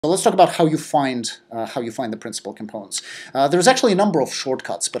So let's talk about how you find the principal components. There's actually a number of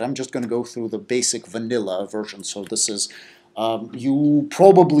shortcuts, but I'm just going to go through the basic vanilla version. So this is you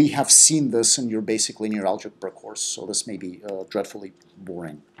probably have seen this in your basic linear algebra course. So this may be dreadfully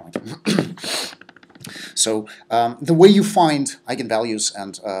boring. Right? So the way you find eigenvalues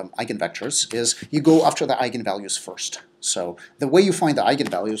and eigenvectors is you go after the eigenvalues first. So the way you find the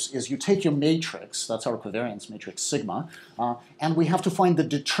eigenvalues is you take your matrix, that's our covariance matrix sigma, and we have to find the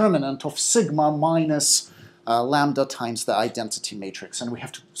determinant of sigma minus lambda times the identity matrix, and we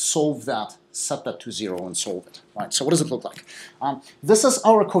have to solve that, set that to 0 and solve it. Right? So what does it look like? This is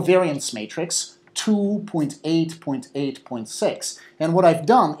our covariance matrix, 2.8.8.6, and what I've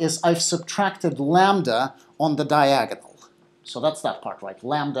done is I've subtracted lambda on the diagonal. So that's that part, right?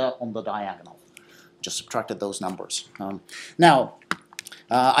 Lambda on the diagonal. Just subtracted those numbers. Now,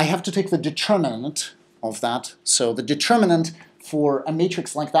 I have to take the determinant of that. So the determinant for a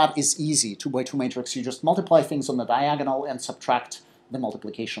matrix like that is easy. 2 by 2 matrix, you just multiply things on the diagonal and subtract the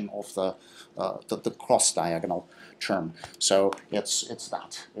multiplication of the cross-diagonal term. So it's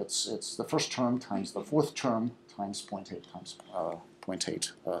that. It's the first term times the fourth term times 0.8 times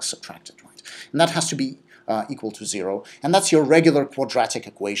 0.8 subtracted, right? And that has to be equal to 0. And that's your regular quadratic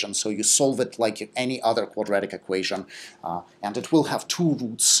equation. So you solve it like any other quadratic equation. And it will have two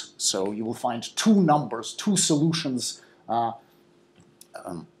roots. So you will find two numbers, two solutions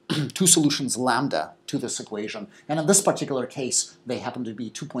lambda to this equation. And in this particular case, they happen to be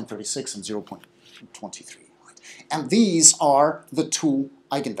 2.36 and 0.23. Right? And these are the two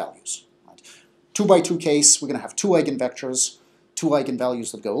eigenvalues. Right? 2 by 2 case, we're going to have two eigenvectors, two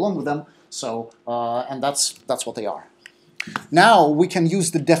eigenvalues that go along with them. So, and that's what they are. Now we can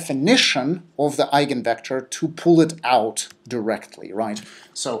use the definition of the eigenvector to pull it out directly, right?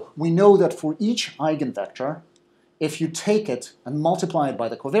 So we know that for each eigenvector, if you take it and multiply it by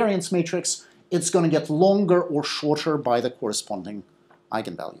the covariance matrix, it's going to get longer or shorter by the corresponding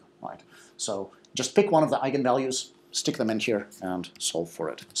eigenvalue, right? So just pick one of the eigenvalues, stick them in here, and solve for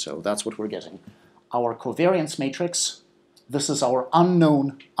it. So that's what we're getting. Our covariance matrix, this is our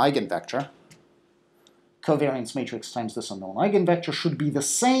unknown eigenvector. Covariance matrix times this unknown eigenvector should be the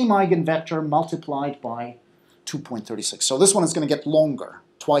same eigenvector multiplied by 2.36. So this one is going to get longer,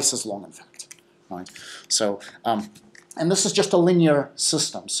 twice as long, in fact. Right? So, and this is just a linear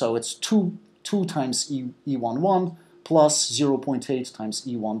system. So it's 2 times E11 plus 0.8 times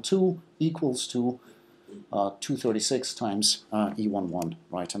E12 equals to 236 times E11,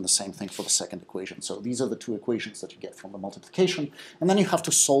 right? And the same thing for the second equation. So these are the two equations that you get from the multiplication, and then you have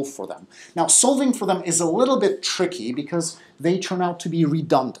to solve for them. Now, solving for them is a little bit tricky because they turn out to be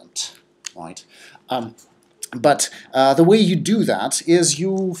redundant, right? But the way you do that is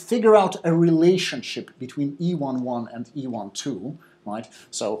you figure out a relationship between E11 and E12, right?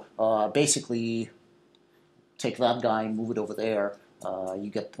 So basically, take that guy, move it over there, you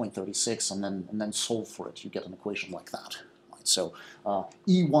get 0.36, and then solve for it. You get an equation like that. Right? So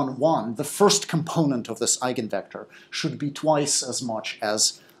E11, the first component of this eigenvector, should be twice as much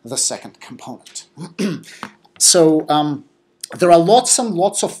as the second component. So there are lots and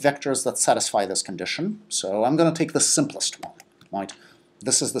lots of vectors that satisfy this condition. So I'm going to take the simplest one. Right?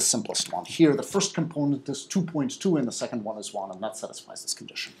 This is the simplest one. Here, the first component is 2.2, and the second one is 1, and that satisfies this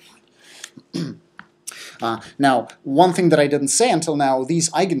condition. Now, one thing that I didn't say until now,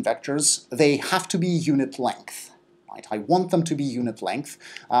 these eigenvectors, they have to be unit length. Right? I want them to be unit length.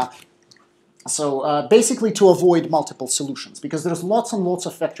 So basically to avoid multiple solutions, because there's lots and lots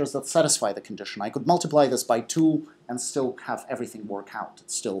of vectors that satisfy the condition. I could multiply this by 2 and still have everything work out.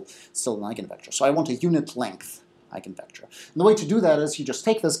 It's still an eigenvector. So I want a unit length eigenvector. And the way to do that is you just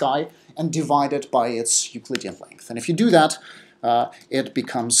take this guy and divide it by its Euclidean length. And if you do that, it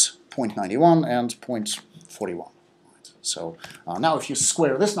becomes 0.91 and 0.41. Right? So now if you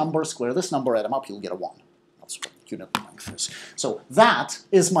square this number, add them up, you'll get a 1. That's what unit length is. So that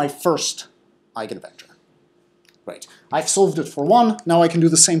is my first eigenvector. Great. I've solved it for 1. Now I can do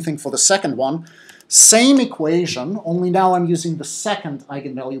the same thing for the second one. Same equation, only now I'm using the second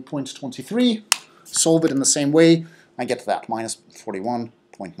eigenvalue, 0.23. Solve it in the same way. I get that, minus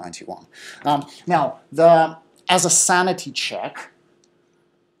 41.91. Now, as a sanity check,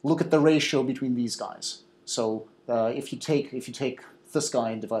 look at the ratio between these guys. So if you take this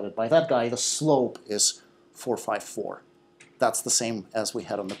guy and divide it by that guy, the slope is 454. That's the same as we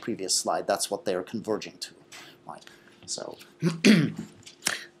had on the previous slide. That's what they're converging to, right? So,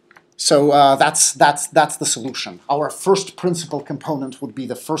 that's the solution. Our first principal component would be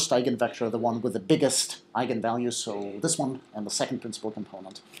the first eigenvector, the one with the biggest eigenvalue. So this one, and the second principal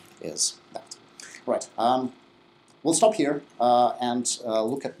component is that, right? we'll stop here and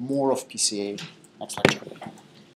look at more of PCA next lecture.